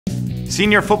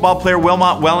Senior football player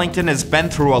Wilmot Wellington has been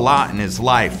through a lot in his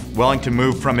life. Wellington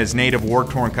moved from his native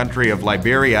war-torn country of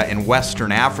Liberia in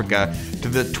Western Africa to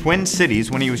the Twin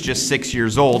Cities when he was just 6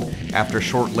 years old after a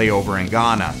short layover in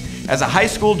Ghana. As a high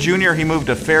school junior, he moved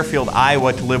to Fairfield,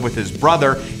 Iowa to live with his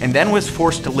brother and then was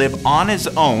forced to live on his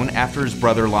own after his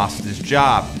brother lost his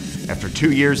job. After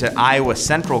 2 years at Iowa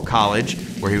Central College,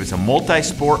 where he was a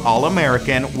multi-sport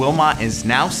All-American, Wilmot is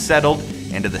now settled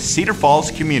into the Cedar Falls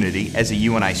community as a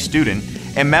UNI student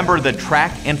and member of the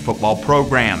track and football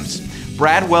programs.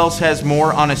 Brad Wells has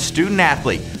more on a student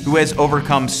athlete who has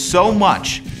overcome so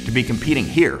much to be competing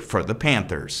here for the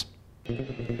Panthers.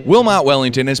 Wilmot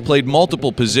Wellington has played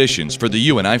multiple positions for the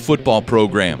UNI football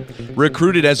program.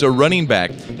 Recruited as a running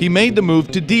back, he made the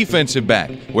move to defensive back,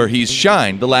 where he's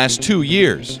shined the last 2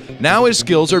 years. Now his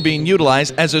skills are being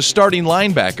utilized as a starting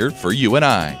linebacker for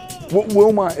UNI.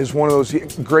 Wilmot is one of those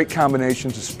great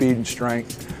combinations of speed and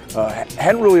strength.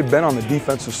 Hadn't really been on the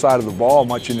defensive side of the ball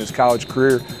much in his college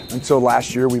career until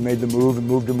last year. We made the move and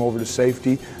moved him over to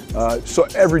safety. So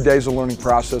every day is a learning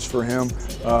process for him.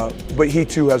 But he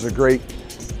too has a great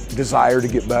desire to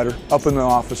get better. Up in the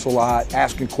office a lot,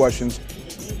 asking questions.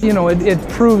 You know, it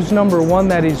proves, number one,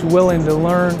 that he's willing to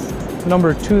learn.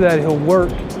 Number two, that he'll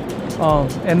work.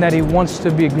 And that he wants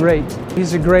to be great.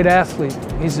 He's a great athlete.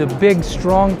 He's a big,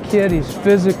 strong kid. He's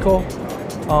physical.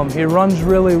 He runs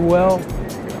really well.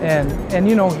 And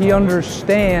you know, he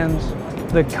understands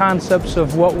the concepts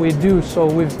of what we do. So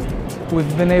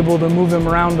we've been able to move him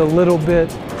around a little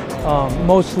bit,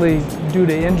 mostly due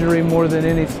to injury more than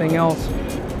anything else.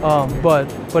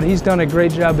 But he's done a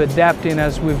great job adapting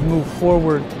as we've moved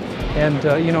forward.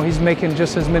 And you know, he's making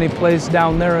just as many plays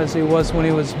down there as he was when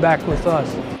he was back with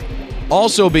us.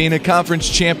 Also being a conference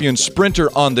champion sprinter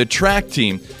on the track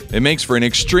team, it makes for an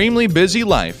extremely busy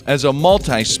life as a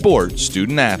multi-sport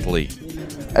student athlete.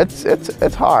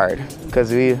 It's hard because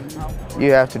you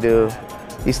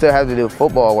still have to do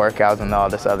football workouts and all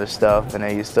this other stuff, and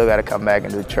then you still got to come back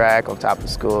and do track on top of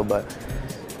school. But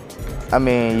I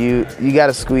mean, you got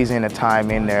to squeeze in the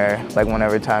time in there, like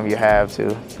whenever time you have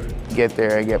to get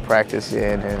there and get practice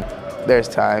in, and there's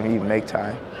time, you make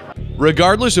time.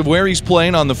 Regardless of where he's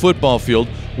playing on the football field,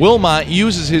 Wilmot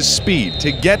uses his speed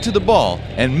to get to the ball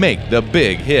and make the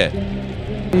big hit.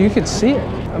 You can see it.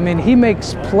 I mean, he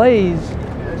makes plays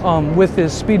with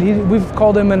his speed. We've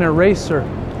called him an eraser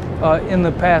in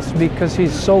the past because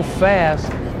he's so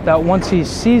fast that once he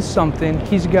sees something,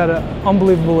 he's got an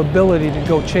unbelievable ability to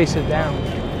go chase it down.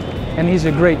 And he's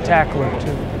a great tackler,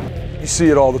 too. You see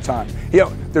it all the time. You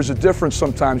know, there's a difference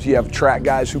sometimes. You have track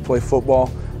guys who play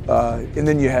football, and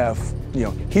then you have, you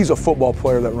know, he's a football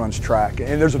player that runs track,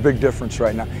 and there's a big difference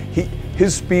right now.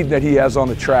 His speed that he has on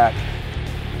the track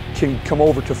can come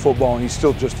over to football, and he's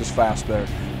still just as fast there.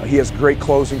 He has great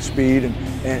closing speed,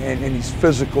 and he's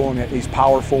physical, and he's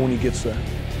powerful when he gets there.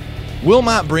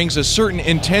 Wilmot brings a certain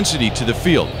intensity to the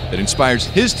field that inspires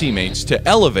his teammates to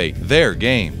elevate their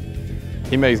game.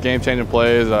 He makes game-changing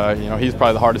plays. You know, he's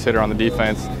probably the hardest hitter on the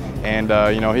defense, and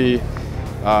you know,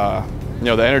 you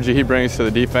know, the energy he brings to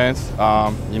the defense,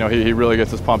 you know, he really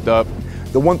gets us pumped up.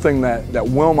 The one thing that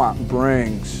Wilmot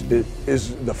brings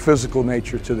is the physical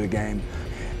nature to the game.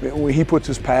 I mean, when he puts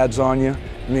his pads on you,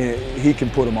 I mean, he can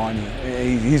put them on you.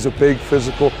 He's a big,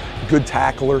 physical, good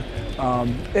tackler,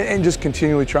 and just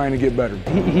continually trying to get better.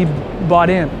 He bought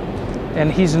in,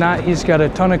 and he's got a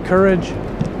ton of courage.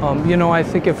 You know, I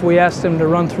think if we asked him to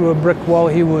run through a brick wall,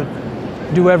 he would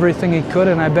do everything he could,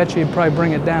 and I bet you he'd probably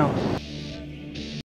bring it down.